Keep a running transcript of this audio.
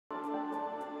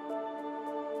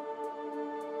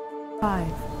5,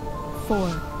 4,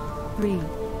 3,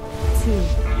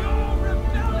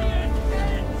 2.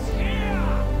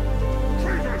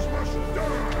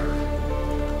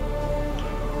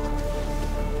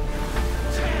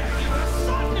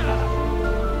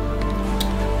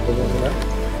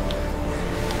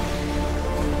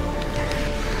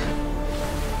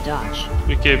 Dodge.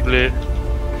 Wicked Blade. 3,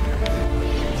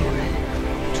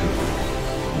 2,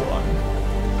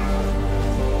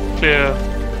 1. Clear.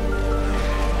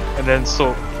 And then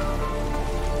soak.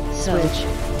 Switch.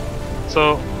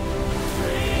 So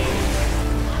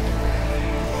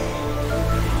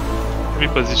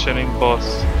repositioning boss.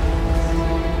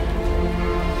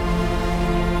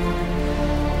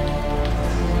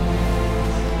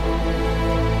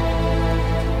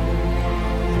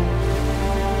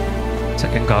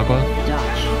 Second gargoyle.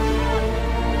 Dodge.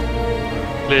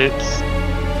 Blades.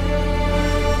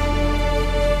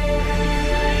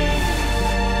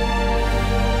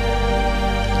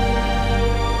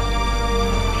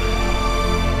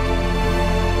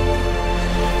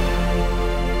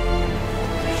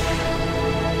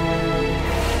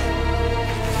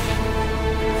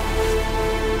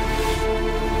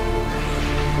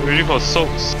 Ready for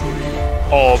soaks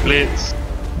or blades.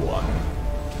 1.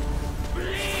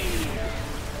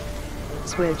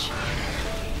 Switch.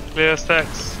 Clear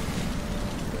stacks.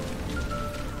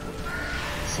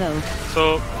 Soak.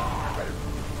 So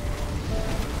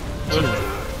good.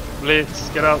 Blades,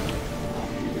 get out.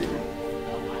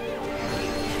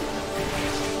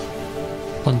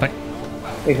 Turn back.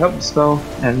 They help the spell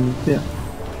and yeah.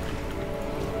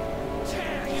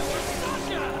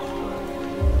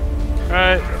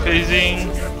 Alright,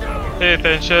 phasing. Pay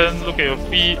attention, look at your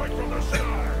feet.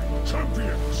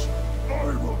 Champions,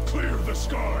 I will clear the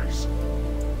skies.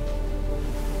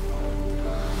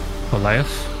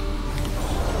 Goliath.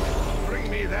 Bring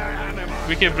me their animal.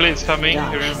 Wicked Blades coming,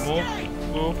 Dodge. can we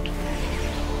move? Moved.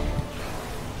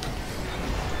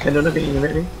 Can do nothing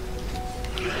immediately.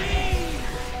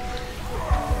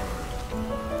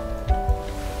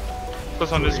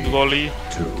 Focus on this volley.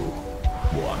 2,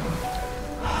 1.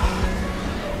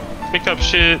 Pick up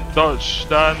shit, dodge,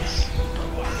 dance.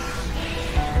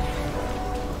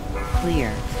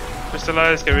 Clear.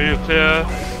 Crystallize, get ready to clear.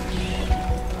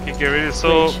 Okay, get ready to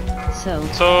soak. Switch.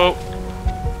 Soak. So,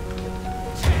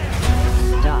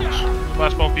 Dodge.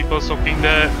 much more people soaking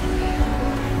there.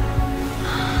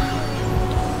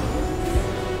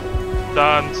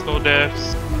 Dance, no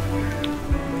deaths.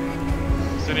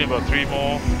 Still need about 3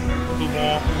 more, 2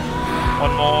 more,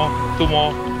 1 more, 2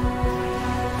 more.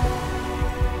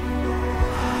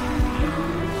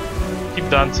 Keep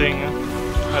dancing.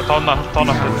 Ton after.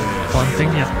 One thing,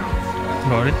 yeah.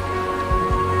 Got it.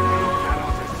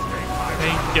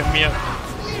 Hey, get me up.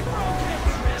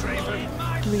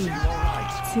 3,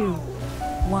 2,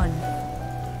 1.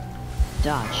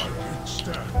 Dodge.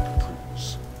 Stand,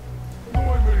 Prince.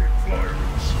 Noiming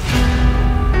flyers.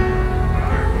 I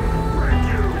will break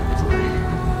you. 3,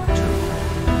 2,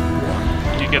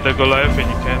 1. You get the Goliath and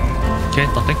you can Okay,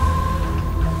 nothing.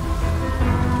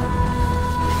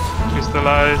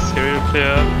 crystallize, get ready to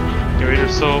clear, get ready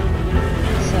to soak.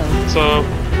 Soak. So,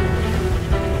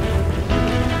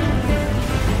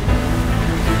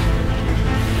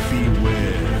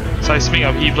 Beware. seismic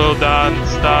of evil,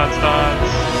 dance, dance,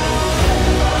 dance,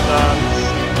 dance.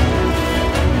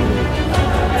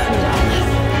 Dodge.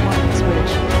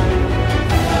 Switch.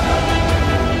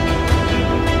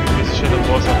 Reposition the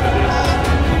boss after this.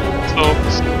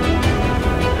 Soaks.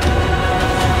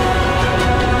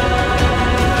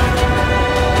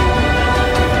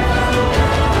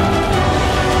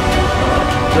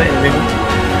 Wait, maybe.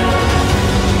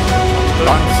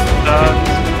 Dance.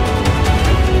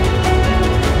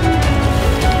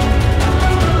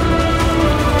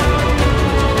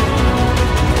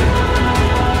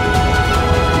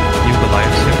 New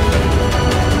Goliaths here.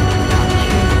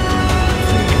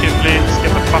 Wicked Blades,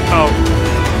 get the fuck out.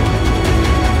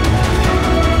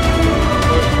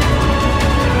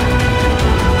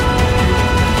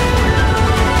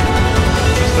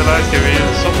 Crystallize, get ready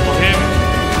to soak for him.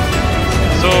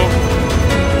 Soaks.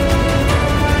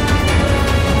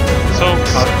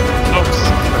 Soaks.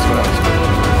 That's what I was doing.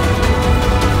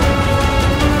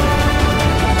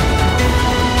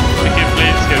 Wicked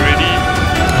Blades, get ready.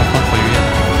 No fun for you yet.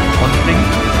 One thing.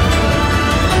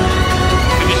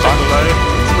 Finish the Goliath.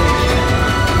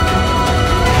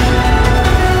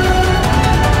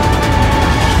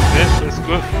 Yes, that's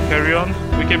good. Carry on.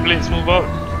 Wicked Blades, move out.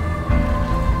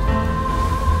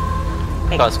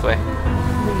 Got square.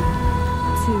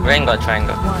 3, 2, Rain got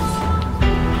triangle. 1.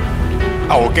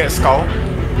 I will get skull.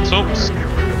 Soaks.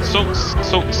 Soaks.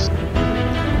 Soaks.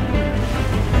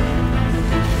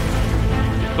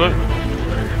 Good.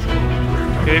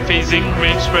 Okay, phasing,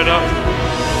 range spread out.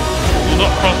 Do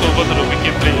not cross over to the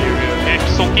wicked blade area. Okay,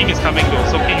 soaking is coming though.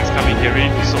 Soaking is coming. Get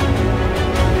ready to soak.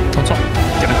 Don't stop.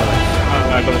 Get it alive.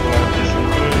 I gotta go out of this.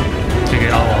 Take it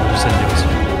out or send you.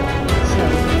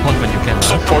 Not when you can.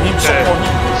 Soak for him, soak for him.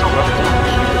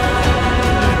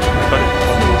 Got it.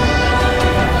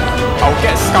 I'll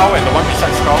get Skull and the one beside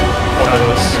Skull for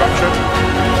the structure.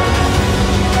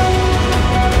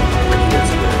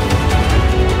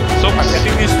 Soak. I'm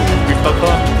getting this with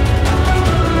Turtle.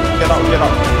 Get out, get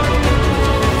out.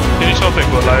 Finish off at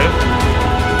Goliath.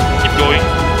 Keep going.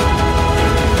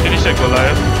 Finish at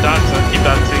Goliath. Dance, keep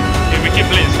dancing. Okay, wicked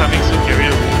blade is coming soon. Get ready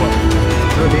to move on.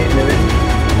 Okay, level.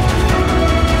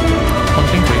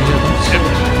 Hunting for you, don't Yep.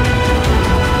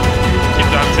 Keep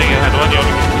dancing, I don't want you all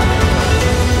to get.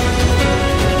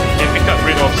 Okay, pick up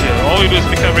red orbs here. All you do is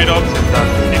pick up red orbs and done.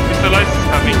 Okay, crystallize is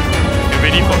coming. Get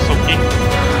ready for soaking.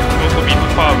 Don't be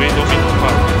too far away, don't be too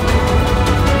far away.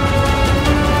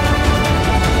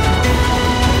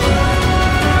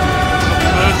 Soak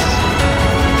first.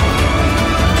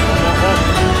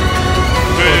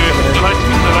 Wait,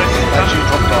 crystallize. Actually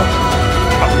dropped off.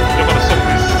 You're gonna soak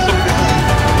this,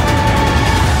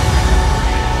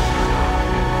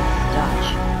 Dodge.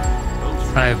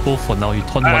 I have both for now. You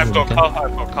turn one. I've got you call,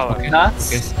 I've got call. Okay.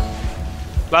 Nuts. Okay.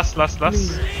 Last.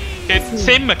 Okay,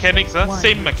 same mechanics,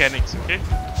 same mechanics, okay?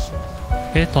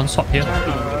 Okay, turn swap here.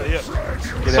 Yeah.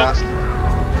 Get out.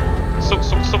 Soaks.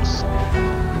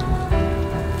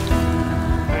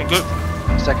 Very good.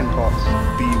 Second pots.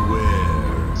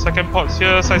 Second pots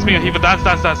here, seismic and heaver. Dance.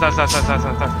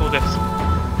 No deaths.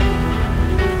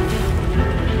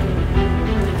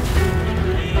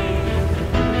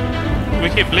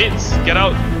 Wicked blades, get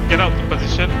out to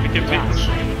position. Wicked blades.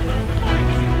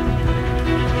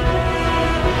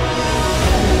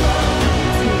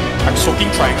 I'm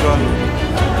soaking triangle.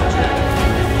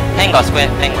 Hang got square,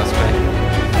 hang got square.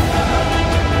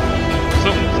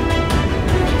 So,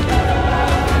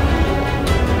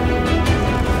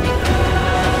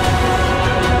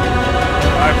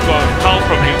 I've got call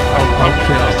from you. I'll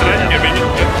clear out. Mr. Ed, get ready.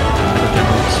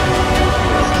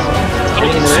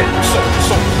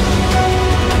 Soak.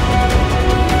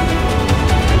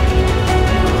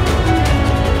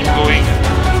 Keep going.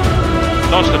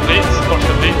 Dodge the blades.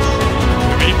 Get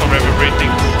ready for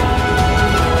reverberating.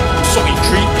 Soak in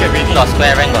 3, get ready. Got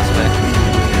square, rank got square.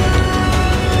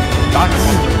 Dance.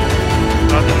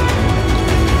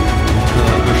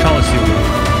 Rochelle is you.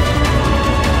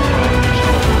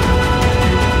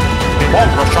 More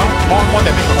Rochelle. More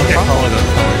damage from Okay, Rochelle. power the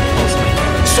me.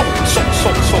 Soak. Just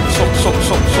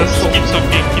keep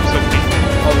soaking.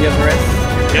 Oh, we have rest.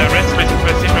 Yeah, rest.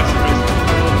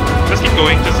 Just keep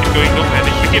going, don't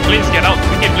panic. Wicked blades, get out.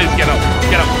 Get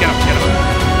out.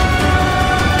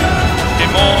 Okay,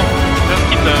 more. Just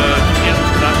keep the DPS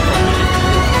done properly.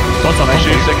 Don't stop. Make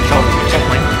sure you second shot. Check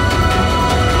mine.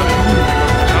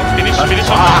 Finish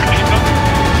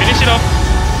it off.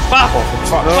 Fuck!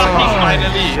 Fucking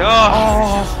finally!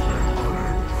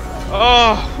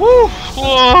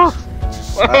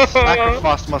 I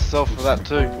sacrificed myself for that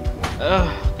too.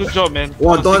 Good job, man.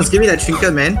 Wow, Dons, give me that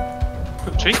trinket, man.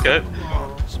 Trinket?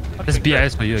 There's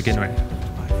BIS for you again, right?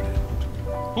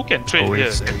 Who can trade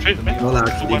Always. here? Can trade, man? No lah,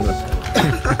 kidding lah.